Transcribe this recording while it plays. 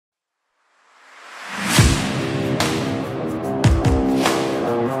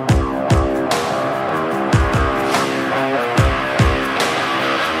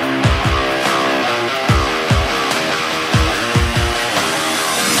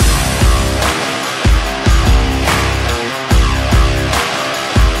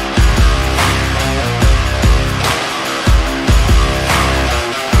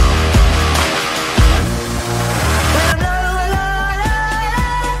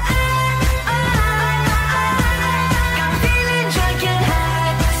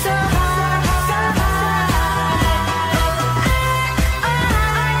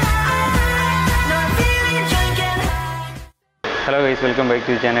back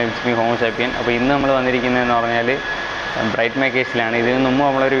to the channel. It's me, Homo sapien. Now, we are Britemakers. This is a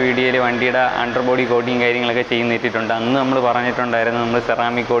video of the underbody coating. We are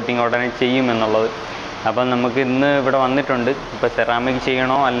ceramic coating. So, we have ceramic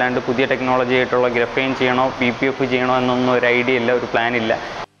technology, graphene, PPF, no idea, plan.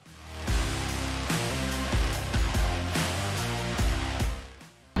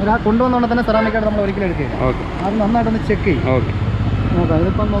 Ceramic check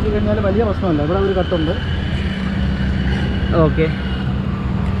okay.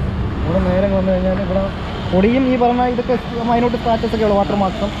 പൊടിയും ഈ പറഞ്ഞ ഇതൊക്കെ minute scratches ഒക്കെ ഉള്ളൂ water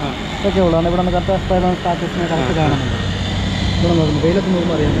മാർക്സും ഒക്കെ ഉള്ളതാണ് ഇവിടെ നിന്ന് കറക്റ്റ് സ്ക്രാച്ചസിനെ കറക്റ്റ് കാണുന്നുണ്ട് ഇവിടെ നോക്കുന്നു വെയിലത്ത്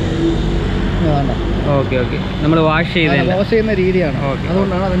നോക്കുമ്പോൾ അറിയാം വേണ്ട ഓക്കെ ഓക്കെ നമ്മൾ വാഷ് ചെയ്യുന്ന രീതിയാണ്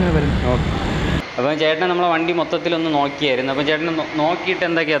അതുകൊണ്ടാണ് അതിങ്ങനെ വരുന്നത് ഓക്കെ അപ്പോൾ ചേട്ടൻ നമ്മളെ വണ്ടി മൊത്തത്തിലൊന്ന് നോക്കിയായിരുന്നു അപ്പോൾ ചേട്ടൻ നോക്കിയിട്ട്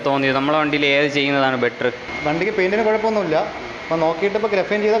എന്തൊക്കെയാണ് തോന്നിയത് നമ്മളെ വണ്ടിയിൽ ഏത് ചെയ്യുന്നതാണ് ബെറ്റർ വണ്ടിക്ക് പെയിൻറ്റിന് കുഴപ്പമൊന്നുമില്ല അപ്പോൾ നോക്കിയിട്ട് ഇപ്പോൾ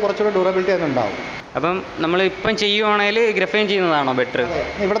ഗ്രഫൈൻ ചെയ്താൽ കുറച്ചുകൂടെ ഡ്യൂറബിലിറ്റി അതുണ്ടാവും അപ്പം നമ്മളിപ്പം ചെയ്യുവാണെങ്കിൽ ഗ്രഫൈൻ ചെയ്യുന്നതാണോ ബെറ്റർ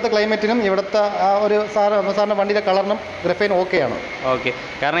ഇവിടുത്തെ ക്ലൈമറ്റിനും ഇവിടുത്തെ ആ ഒരു സാറിൻ്റെ വണ്ടിയുടെ കളറിനും ഗ്രഫൈൻ ഓക്കെയാണ് ഓക്കെ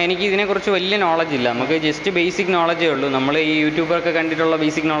കാരണം എനിക്ക് ഇതിനെക്കുറിച്ച് വലിയ നോളജ് ഇല്ല നമുക്ക് ജസ്റ്റ് ബേസിക് നോളജേ ഉള്ളൂ നമ്മൾ ഈ യൂട്യൂബറൊക്കെ കണ്ടിട്ടുള്ള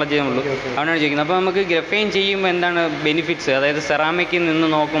ബേസിക് നോളജേ ഉള്ളൂ അവനാണ് ചോദിക്കുന്നത് അപ്പോൾ നമുക്ക് ഗ്രഫൈൻ ചെയ്യുമ്പോൾ എന്താണ് ബെനിഫിറ്റ്സ് അതായത് സെറാമിക്കിൽ നിന്ന്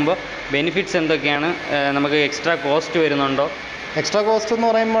നോക്കുമ്പോൾ ബെനിഫിറ്റ്സ് എന്തൊക്കെയാണ് നമുക്ക് എക്സ്ട്രാ കോസ്റ്റ് വരുന്നുണ്ടോ എക്സ്ട്രാ കോസ്റ്റ് എന്ന്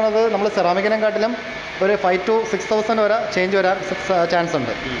പറയുമ്പോൾ അത് നമ്മൾ സെറാമിക്കിനെക്കാട്ടിലും ഒരു 5,000 to 6,000 വരെ ചേഞ്ച് വരാൻ ചാൻസ്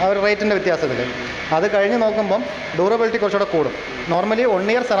ഉണ്ട് ആ ഒരു റേറ്റിൻ്റെ വ്യത്യാസത്തിൽ അത് കഴിഞ്ഞ് നോക്കുമ്പം ഡ്യൂറബിലിറ്റി കുറച്ചുകൂടെ കൂടും നോർമലി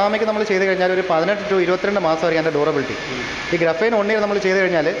 1 year സെറാമിക് നമ്മൾ ചെയ്ത് കഴിഞ്ഞാൽ ഒരു 18 to 22 മാസം വരെ അതിൻ്റെ ഡ്യൂറബിലിറ്റി ഈ ഗ്രഫൈൻ 1 year നമ്മൾ ചെയ്ത്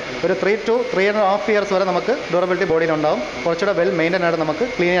കഴിഞ്ഞാൽ ഒരു 3 to 3.5 years വരെ നമുക്ക് ഡ്യൂറബിലിറ്റി ബോഡിയിലുണ്ടാവും കുറച്ചുകൂടെ വെൽ മെയിൻറ്റൈൻ ആയിട്ട് നമുക്ക്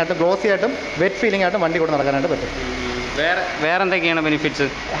ക്ലീൻ ആയിട്ടും ഗ്ലോസി ആയിട്ടും വെറ്റ് ഫീലിംഗ് ആയിട്ടും വണ്ടി കൂടെ നടക്കാനായിട്ട് പറ്റും വേറെ എന്തൊക്കെയാണ് ബെനിഫിറ്റ്സ്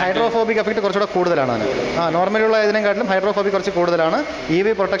ഹൈഡ്രോഫോബിക് എഫക്റ്റ് കുറച്ചുകൂടെ കൂടുതലാണ് അതിന് നോർമലുള്ള ഇതിനെക്കാട്ടിലും ഹൈഡ്രോഫോബിക് കുറച്ച് കൂടുതലാണ്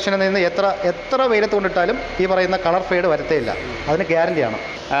EV പ്രൊട്ടക്ഷനിൽ നിന്ന് എത്ര വെയിലത്ത് കൊണ്ടിട്ടാലും ഈ പറയുന്ന കളർ ഫെയ്ഡ് വരത്തേയില്ല അതിന് ഗ്യാരണ്ടിയാണ്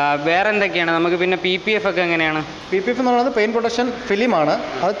വേറെ എന്തൊക്കെയാണ് നമുക്ക് പിന്നെ PPF ഒക്കെ എങ്ങനെയാണ് PPF എന്ന് പറയുന്നത് പെയിൻ പ്രൊട്ടക്ഷൻ ഫിലിമാണ്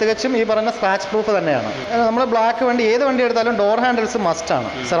അത് തികച്ചും ഈ പറയുന്ന സ്ക്രാച്ച് പ്രൂഫ് തന്നെയാണ് നമ്മൾ ബ്ലാക്ക് വണ്ടി ഏത് വണ്ടി എടുത്താലും ഡോർ ഹാൻഡിൽസ് മസ്റ്റാണ്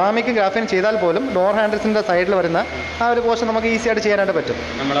സെറാമിക് ഗ്രാഫൈൻ ചെയ്താൽ പോലും ഡോർ ഹാൻഡിൽസിൻ്റെ സൈഡിൽ വരുന്ന ആ ഒരു പോർഷൻ നമുക്ക് ഈസി ആയിട്ട് ചെയ്യാനായിട്ട് പറ്റും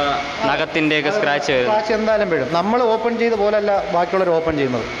നമ്മുടെ നഖത്തിൻ്റെയൊക്കെ സ്ക്രാച്ച് എന്തായാലും വീഴും നമ്മൾ ഓപ്പൺ ചെയ്ത പോലെയല്ല ബാക്കിയുള്ളവർ ഓപ്പൺ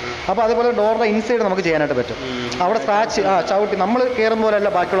ചെയ്യുന്നത് അപ്പോൾ അതുപോലെ ഡോറിൻ്റെ ഇൻസൈഡ് നമുക്ക് ചെയ്യാനായിട്ട് പറ്റും അവിടെ സ്ക്രാച്ച് ചവിട്ടി നമ്മൾ കയറുന്ന പോലെയല്ല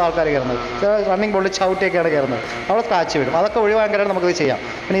ബാക്കിയുള്ള ആൾക്കാർ കയറുന്നത് റണ്ണിങ് ബോളിൽ ചവിട്ടിയൊക്കെയാണ് കയറുന്നത് അവിടെ സ്ക്രാച്ച് വീഴും അതൊക്കെ ഒഴിവാക്കാനായിട്ട് നമുക്കത് ചെയ്യാം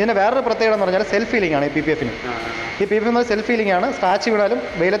പിന്നെ ഇതിന് വേറൊരു പ്രത്യേകത എന്ന് പറഞ്ഞാൽ സെൽഫ് ഫീലിംഗ് ആണ് ഈ PPFന് ഈ PPF എന്ന് സെൽഫ് ഫീലിംഗ് ആണ് സ്ക്രാച്ച് വീണാലും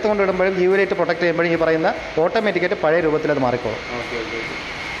വെയിലത്ത് കൊണ്ട് ഇടുമ്പോഴും യൂരേറ്റ് പ്രൊട്ടക്ട് ചെയ്യുമ്പോഴും ഈ പറയുന്ന ഓട്ടോമാറ്റിക്കായിട്ട് പഴയ രൂപത്തിൽ അത് മാറിക്കോളും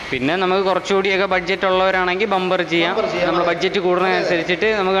പിന്നെ നമുക്ക് കുറച്ചുകൂടിയൊക്കെ ബഡ്ജറ്റ് ഉള്ളവരാണെങ്കിൽ ബമ്പർ ചെയ്യാം നമ്മൾ ബഡ്ജറ്റ് കൂടുന്നതനുസരിച്ചിട്ട്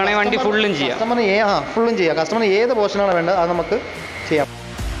നമുക്ക് വേണമെങ്കിൽ വണ്ടി ഫുള്ളും ചെയ്യാം ഫുള്ളും ചെയ്യാം കസ്റ്റമറിന് ഏത് പോർഷനാണ് വേണ്ടത് അത് നമുക്ക് ചെയ്യാം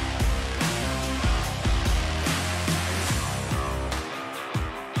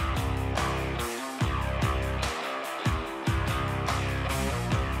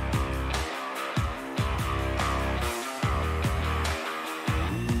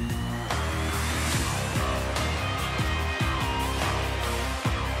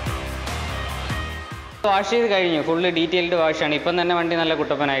വാഷ് ചെയ്ത് കഴിഞ്ഞു ഫുള്ള് ഡീറ്റെയിൽഡ് വാഷാണ് ഇപ്പം തന്നെ വണ്ടി നല്ല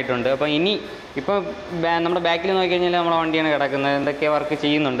കുട്ടപ്പനായിട്ടുണ്ട് അപ്പോൾ ഇനി ഇപ്പോൾ നമ്മുടെ ബാക്കിൽ നോക്കിക്കഴിഞ്ഞാൽ നമ്മളെ വണ്ടിയാണ് കിടക്കുന്നത് എന്തൊക്കെ വർക്ക്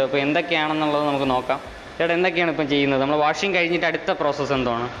ചെയ്യുന്നുണ്ട് അപ്പോൾ എന്തൊക്കെയാണെന്നുള്ളത് നമുക്ക് നോക്കാം ചേട്ടാ എന്തൊക്കെയാണ് ഇപ്പം ചെയ്യുന്നത് നമ്മൾ വാഷിംഗ് കഴിഞ്ഞിട്ട് അടുത്ത പ്രോസസ്സ്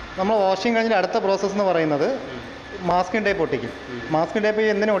എന്താണ് നമ്മൾ വാഷിംഗ് കഴിഞ്ഞിട്ട് അടുത്ത പ്രോസസ്സ് എന്ന് പറയുന്നത് മാസ്കിംഗ് ടേപ്പ് ഒട്ടിക്കും മാസ്കിംഗ് ടേപ്പ്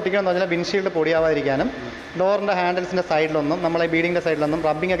എന്തിനും ഒട്ടിക്കണം എന്ന് പറഞ്ഞാൽ വിൻഷീൽഡ് പൊടിയാവാതിരിക്കാനും ഡോറിൻ്റെ ഹാൻഡിൽസിൻ്റെ സൈഡിലൊന്നും നമ്മളെ ബീഡിങ്ങിൻ്റെ സൈഡിലൊന്നും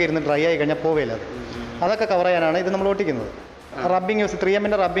റബ്ബിംഗ് ഒക്കെ ഇരുന്ന് ഡ്രൈ ആയി കഴിഞ്ഞാൽ പോവില്ല അതൊക്കെ കവർ ചെയ്യാനാണ് ഇത് നമ്മൾ ഒട്ടിക്കുന്നത് റബ്ബിംഗ്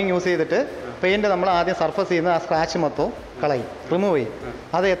 3Mൻ്റെ റബ്ബിംഗ് യൂസ് ചെയ്തിട്ട് പെയിൻറ്റ് നമ്മൾ ആദ്യം സർഫസ് ചെയ്യുന്ന ആ സ്ക്രാച്ച് മൊത്തവും കളയും റിമൂവ് ചെയ്യും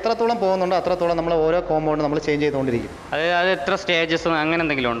അത് എത്രത്തോളം പോകുന്നുണ്ടോ അത്രത്തോളം നമ്മൾ ഓരോ കോമ്പൗണ്ട് നമ്മൾ ചേഞ്ച് ചെയ്തുകൊണ്ടിരിക്കും അത് എത്ര സ്റ്റേജസ് അങ്ങനെ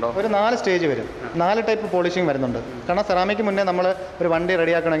എന്തെങ്കിലും ഉണ്ടോ ഒരു 4 സ്റ്റേജ് വരും 4 ടൈപ്പ് പോളിഷിംഗ് വരുന്നുണ്ട് കാരണം സെറാമിക്ക് മുന്നേ നമ്മൾ ഒരു വണ്ടി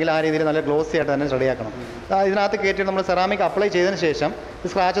റെഡിയാക്കണമെങ്കിൽ ആ രീതിയിൽ നല്ല ഗ്ലോസി ആയിട്ട് തന്നെ റെഡിയാക്കണം ഇതിനകത്ത് കയറ്റിയിട്ട് നമ്മൾ സെറാമിക് അപ്ലൈ ചെയ്തതിന് ശേഷം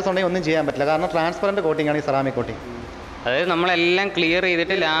സ്ക്രാച്ചസ് ഉണ്ടെങ്കിൽ ഒന്നും ചെയ്യാൻ പറ്റില്ല കാരണം ട്രാൻസ്പെറൻറ്റ് കോട്ടിംഗ് ആണ് ഈ സെറാമിക് കോട്ടിംഗ് അതായത് നമ്മളെല്ലാം ക്ലിയർ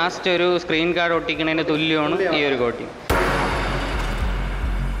ചെയ്തിട്ട് ലാസ്റ്റ് ഒരു സ്ക്രീൻ കാർഡ് ഒട്ടിക്കുന്നതിന് തുല്യമാണ് ഈ ഒരു കോട്ടിംഗ്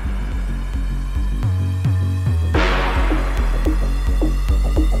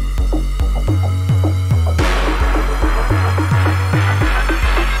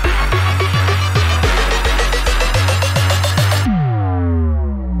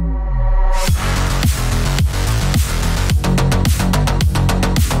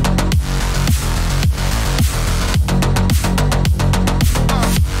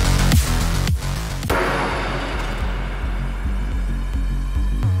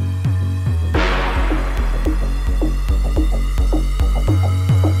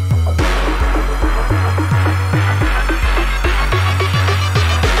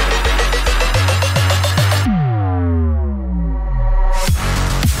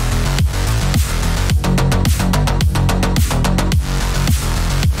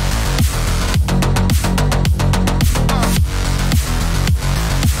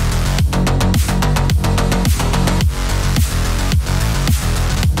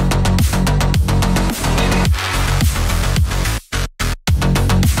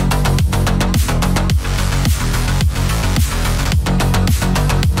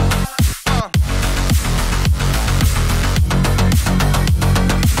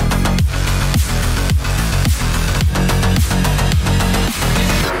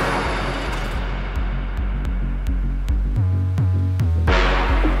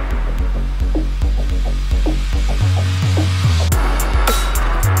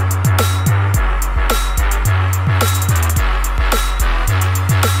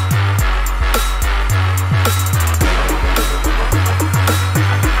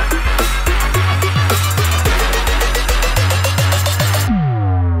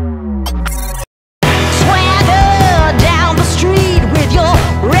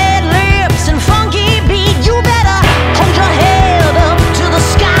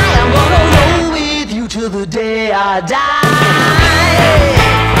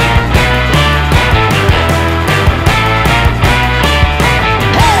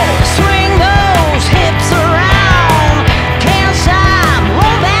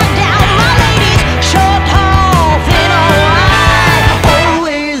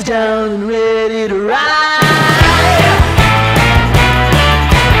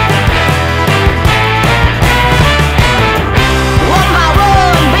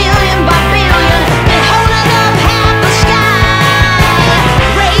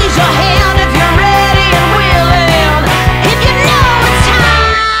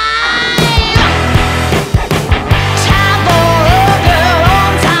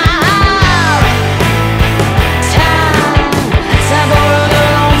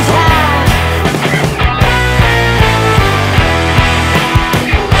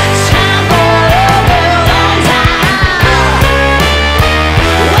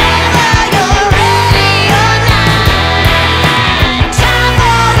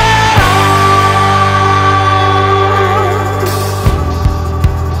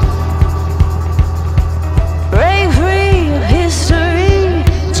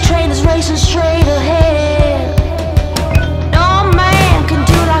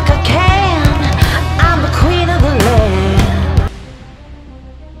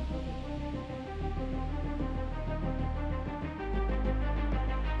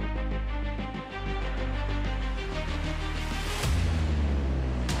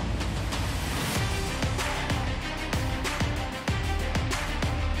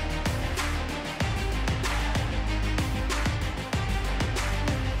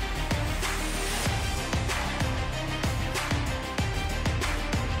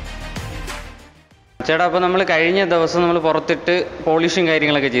ചേട്ടാ, അപ്പോൾ നമ്മൾ കഴിഞ്ഞ ദിവസം നമ്മൾ പുറത്തിട്ട് പോളിഷും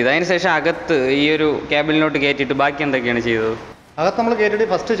കാര്യങ്ങളൊക്കെ ചെയ്തു. അതിനുശേഷം അകത്ത് ഈ ഒരു ക്യാബിനിലോട്ട് കയറ്റിയിട്ട് ബാക്കി എന്തൊക്കെയാണ് ചെയ്തത്? അകത്ത് നമ്മൾ കയറ്റിയിട്ട്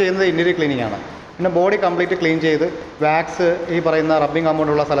ഫസ്റ്റ് ചെയ്യുന്നത് ഇന്നീരിയർ ക്ലീനിങ് ആണ്. പിന്നെ ബോഡി കംപ്ലീറ്റ് ക്ലീൻ ചെയ്ത് വാക്സ് ഈ പറയുന്ന റബ്ബിംഗ്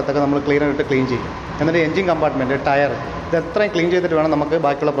കമ്പൗണ്ടുള്ള സ്ഥലത്തൊക്കെ നമ്മൾ ക്ലീനർ ഇട്ട് ക്ലീൻ ചെയ്യും. എന്നിട്ട് എഞ്ചിൻ കമ്പാർട്ട്മെൻറ്റ്, ടയർ, ഇത് എത്രയും ക്ലീൻ ചെയ്തിട്ട് വേണം നമുക്ക്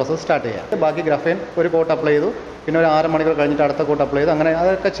ബാക്കിയുള്ള പ്രോസസ്സ് സ്റ്റാർട്ട് ചെയ്യാം. ബാക്കി ഗ്രഫേൻ ഒരു കോട്ട് അപ്ലൈ ചെയ്തു, പിന്നെ ഒരു 6 മണിക്കൂർ കഴിഞ്ഞിട്ട് അടുത്ത കോട്ട് അപ്ലൈ ചെയ്തു. അങ്ങനെ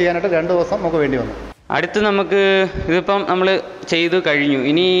അതൊക്കെ ചെയ്യാനായിട്ട് 2 ദിവസം നമുക്ക് വേണ്ടി വന്നു. അടുത്ത് നമുക്ക് ഇതിപ്പം നമ്മൾ ചെയ്തു കഴിഞ്ഞു.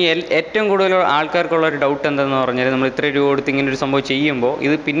 ഇനി ഏറ്റവും കൂടുതൽ ആൾക്കാർക്കുള്ള ഒരു ഡൗട്ട് എന്താണെന്ന് പറഞ്ഞാൽ, നമ്മൾ ഇത്ര രൂപ കൊടുത്ത് ഇങ്ങനെ ഒരു സംഭവം ചെയ്യുമ്പോൾ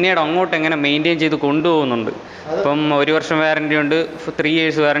ഇത് പിന്നീട് അങ്ങോട്ട് എങ്ങനെ മെയിൻറ്റെയിൻ ചെയ്ത് കൊണ്ടുപോകുന്നുണ്ട്. ഇപ്പം 1 വർഷം വാറൻറ്റി ഉണ്ട്, 3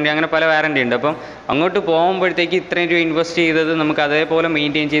 years വാറൻറ്റി, അങ്ങനെ പല വാറൻറ്റി ഉണ്ട്. അപ്പം അങ്ങോട്ട് പോകുമ്പോഴത്തേക്ക് ഇത്രയും രൂപ ഇൻവെസ്റ്റ് ചെയ്തത് നമുക്ക് അതേപോലെ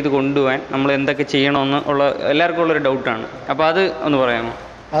മെയിൻറ്റെയിൻ ചെയ്ത് കൊണ്ടുപോകാൻ നമ്മൾ എന്തൊക്കെ ചെയ്യണമെന്ന് ഉള്ള എല്ലാവർക്കും ഉള്ളൊരു ഡൗട്ടാണ്. അപ്പോൾ അത് ഒന്ന് പറയാമോ?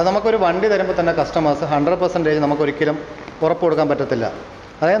 അത് നമുക്കൊരു വണ്ടി തരുമ്പോൾ തന്നെ കസ്റ്റമേഴ്സ് 100% നമുക്കൊരിക്കലും ഉറപ്പ് കൊടുക്കാൻ പറ്റത്തില്ല.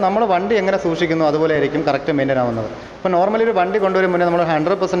 അതായത് നമ്മൾ വണ്ടി എങ്ങനെ സൂക്ഷിക്കുന്നു അതുപോലെ ആയിരിക്കും കറക്റ്റ് മെയിൻറ്റെയിൻ ആവുന്നത്. ഇപ്പോൾ നോർമലി ഒരു വണ്ടി കൊണ്ടുവരും മുന്നേ നമ്മൾ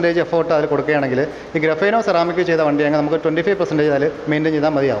 100% എഫോർട്ട് അതിൽ കൊടുക്കുകയാണെങ്കിൽ ഈ ഗ്രഫേനോ സെറാമിക്കോ ചെയ്ത വണ്ടിയാണെങ്കിൽ നമുക്ക് 25% അതിൽ മെയിൻറ്റെയിൻ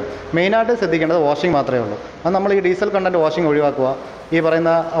ചെയ്താൽ മതിയാവും. മെയിനായിട്ട് ശ്രദ്ധിക്കേണ്ടത് വാഷിംഗ് മാത്രമേ ഉള്ളൂ. അത് നമ്മൾ ഈ ഡീസൽ കണ്ടൻറ്റ് വാഷിംഗ് ഒഴിവാക്കുക, ഈ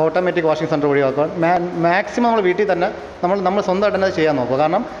പറയുന്ന ഓട്ടോമാറ്റിക് വാഷിംഗ് സെൻറ്റർ ഒഴിവാക്കുക. മാക്സിമം നമ്മൾ വീട്ടിൽ തന്നെ നമ്മൾ സ്വന്തമായിട്ട് തന്നെ ചെയ്യാൻ നോക്കുക.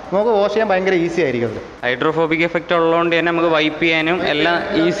 കാരണം നമുക്ക് വാഷ് ചെയ്യാൻ ഭയങ്കര ഈസി ആയിരിക്കും. അത് ഹൈഡ്രോഫോബിക് എഫക്റ്റ് ഉള്ളതുകൊണ്ട് തന്നെ നമുക്ക് വൈപ്പ് ചെയ്യാനും എല്ലാം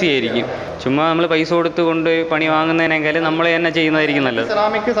ഈസി ആയിരിക്കും. ചുമ്മാ നമ്മൾ പൈസ കൊടുത്ത് കൊണ്ട് പണി വാങ്ങുന്നതിനേക്കാളും നമ്മൾ തന്നെ ചെയ്യുന്നതായിരിക്കും നല്ലത്.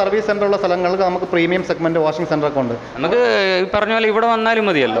 സെറാമിക് സർവീസ് സെൻ്റർ ഉള്ള സ്ഥലങ്ങൾക്ക് നമുക്ക് പ്രീമിയം സെഗ്മെൻറ്റ് വാഷിംഗ് സെൻ്റർ ഒക്കെ ഉണ്ട്. നമുക്ക് പറഞ്ഞ പോലെ ഇവിടെ വന്നാലും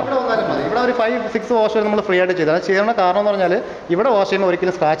മതിയല്ലോ. ഇവിടെ ഒരു 5-6 വാഷ് നമ്മൾ ഫ്രീ ആയിട്ട് ചെയ്താൽ. അത് ചെയ്യുന്ന കാരണം എന്ന് പറഞ്ഞാൽ ഇവിടെ വാഷ് ചെയ്യുമ്പോൾ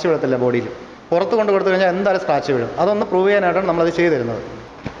ഒരിക്കലും സ്ക്രാച്ച് വീഴത്തില്ല ബോഡിയിൽ. പുറത്ത് കൊണ്ട് കൊടുത്തു കഴിഞ്ഞാൽ എന്തായാലും സ്ക്രാച്ച് വീഴും. അതൊന്ന് പ്രൂവ് ചെയ്യാനായിട്ടാണ് നമ്മളത് ചെയ്തു തരുന്നത്.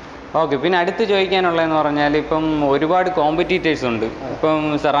 ഓക്കെ, പിന്നെ അടുത്ത് ചോദിക്കാനുള്ളതെന്ന് പറഞ്ഞാൽ, ഇപ്പം ഒരുപാട് കോമ്പറ്റീറ്റേഴ്സ് ഉണ്ട്. ഇപ്പം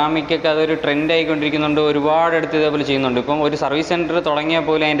സെറാമിക്കൊക്കെ അതൊരു ട്രെൻഡ് ആയിക്കൊണ്ടിരിക്കുന്നുണ്ട്. ഒരുപാട് അടുത്ത് ഇതേപോലെ ചെയ്യുന്നുണ്ട്. ഇപ്പം ഒരു സർവീസ് സെൻറ്റർ തുടങ്ങിയാൽ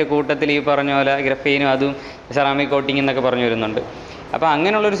പോലും അതിൻ്റെ കൂട്ടത്തിൽ ഈ പറഞ്ഞ പോലെ ഗ്രഫേനും അതും സെറാമിക് കോട്ടിംഗ് എന്നൊക്കെ പറഞ്ഞു വരുന്നുണ്ട്. അപ്പോൾ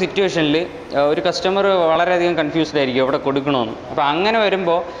അങ്ങനെയുള്ളൊരു സിറ്റുവേഷനിൽ ഒരു കസ്റ്റമർ വളരെയധികം കൺഫ്യൂസ്ഡ് ആയിരിക്കും എവിടെ കൊടുക്കണമെന്ന്. അപ്പോൾ അങ്ങനെ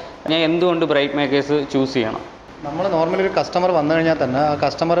വരുമ്പോൾ ഞാൻ എന്തുകൊണ്ട് ബ്രൈറ്റ് മേക്കേഴ്സ് ചൂസ് ചെയ്യണം? നമ്മൾ നോർമലി ഒരു കസ്റ്റമർ വന്നു കഴിഞ്ഞാൽ തന്നെ ആ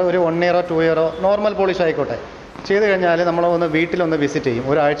കസ്റ്റമർ ഒരു 1 year 2 year നോർമൽ പോളിഷ് ആയിക്കോട്ടെ ചെയ്ത് കഴിഞ്ഞാൽ നമ്മൾ വീട്ടിലൊന്ന് വിസിറ്റ് ചെയ്യും.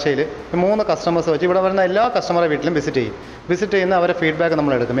 ഒരാഴ്ചയിൽ 3 കസ്റ്റമേഴ്സ് വെച്ച് ഇവിടെ വരുന്ന എല്ലാ കസ്റ്റമറെ വീട്ടിലും വിസിറ്റ് ചെയ്യുന്ന അവരെ ഫീഡ്ബാക്ക്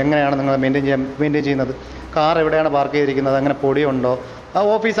നമ്മൾ എടുക്കും. എങ്ങനെയാണ് നിങ്ങൾ മെയിൻറ്റെയിൻ ചെയ്യുന്നത്, കാർ എവിടെയാണ് പാർക്ക് ചെയ്തിരിക്കുന്നത്, അങ്ങനെ പൊടിയുണ്ടോ, ആ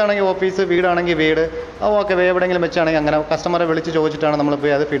ഓഫീസാണെങ്കിൽ ഓഫീസ്, വീടാണെങ്കിൽ വീട്, ഓക്കെ എവിടെയെങ്കിലും വെച്ചാണെങ്കിൽ അങ്ങനെ കസ്റ്റമറെ വിളിച്ച് ചോദിച്ചിട്ടാണ് നമ്മൾ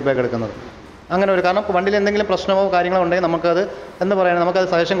പോയി അത് ഫീഡ്ബാക്ക് എടുക്കുന്നത്. അങ്ങനെ ഒരു കാരണം വണ്ടിയിൽ എന്തെങ്കിലും പ്രശ്നമോ കാര്യങ്ങളോ ഉണ്ടെങ്കിൽ നമുക്കത് എന്താ പറയുക, നമുക്കത്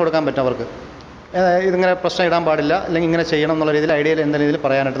സജഷൻ കൊടുക്കാൻ പറ്റും അവർക്ക്. ഇതിങ്ങനെ പ്രശ്നം ഇടാൻ പാടില്ല, അല്ലെങ്കിൽ ഇങ്ങനെ ചെയ്യണം എന്നുള്ള രീതിയിൽ ഐഡിയയിൽ എന്തെങ്കിലും രീതിയിൽ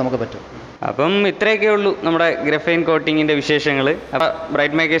പറയാനായിട്ട് നമുക്ക് പറ്റും. അപ്പം ഇത്രയൊക്കെ ഉള്ളൂ നമ്മുടെ ഗ്രഫൈൻ കോട്ടിങ്ങിൻ്റെ വിശേഷങ്ങൾ. അപ്പോൾ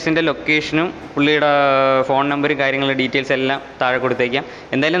ബ്രൈറ്റ് മേക്കേഴ്സിൻ്റെ ലൊക്കേഷനും പുള്ളിയുടെ ഫോൺ നമ്പറും കാര്യങ്ങളും ഡീറ്റെയിൽസ് എല്ലാം താഴെ കൊടുത്തേക്കാം.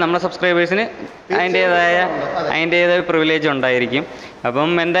 എന്തായാലും നമ്മുടെ സബ്സ്ക്രൈബേഴ്സിന് അതിൻ്റേതായ പ്രിവിലേജ് ഉണ്ടായിരിക്കും.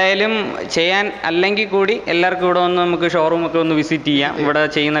 അപ്പം എന്തായാലും ചെയ്യാൻ അല്ലെങ്കിൽ കൂടി എല്ലാവർക്കും ഇവിടെ വന്ന് നമുക്ക് ഷോറൂമൊക്കെ ഒന്ന് വിസിറ്റ് ചെയ്യാം. ഇവിടെ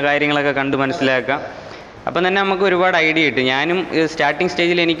ചെയ്യുന്ന കാര്യങ്ങളൊക്കെ കണ്ട് മനസ്സിലാക്കാം. അപ്പം തന്നെ നമുക്ക് ഒരുപാട് ഐഡിയ കിട്ടും. ഞാനും സ്റ്റാർട്ടിങ്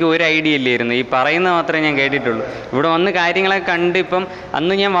സ്റ്റേജിൽ എനിക്ക് ഒരു ഐഡിയ ഇല്ലായിരുന്നു, ഈ പറയുന്നത് മാത്രമേ ഞാൻ കേട്ടിട്ടുള്ളൂ. ഇവിടെ വന്ന് കാര്യങ്ങളൊക്കെ കണ്ട് ഇപ്പം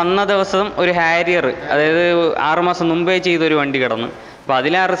അന്ന് ഞാൻ വന്ന ദിവസം ഒരു ഹാരിയർ, അതായത് 6 മാസം മുമ്പേ ചെയ്തൊരു വണ്ടി കിടന്നു. അപ്പോൾ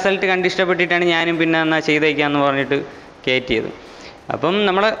അതിൽ ആ റിസൾട്ട് കണ്ട് ഇഷ്ടപ്പെട്ടിട്ടാണ് ഞാനും പിന്നെ എന്നാൽ ചെയ്തേക്കാമെന്ന് പറഞ്ഞിട്ട് കയറ്റിയത്. അപ്പം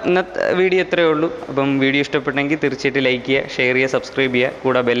നമ്മൾ ഇന്നത്തെ വീഡിയോ ഇത്രയേ ഉള്ളൂ. അപ്പം വീഡിയോ ഇഷ്ടപ്പെട്ടെങ്കിൽ തീർച്ചയായിട്ടും ലൈക്ക് ചെയ്യുക, ഷെയർ ചെയ്യുക, സബ്സ്ക്രൈബ് ചെയ്യുക,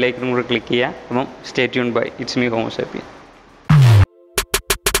 കൂടെ ബെല്ലൈക്കൺ കൂടെ ക്ലിക്ക് ചെയ്യുക. അപ്പം stay tuned by. It's me ഹോമോസാപ്പി.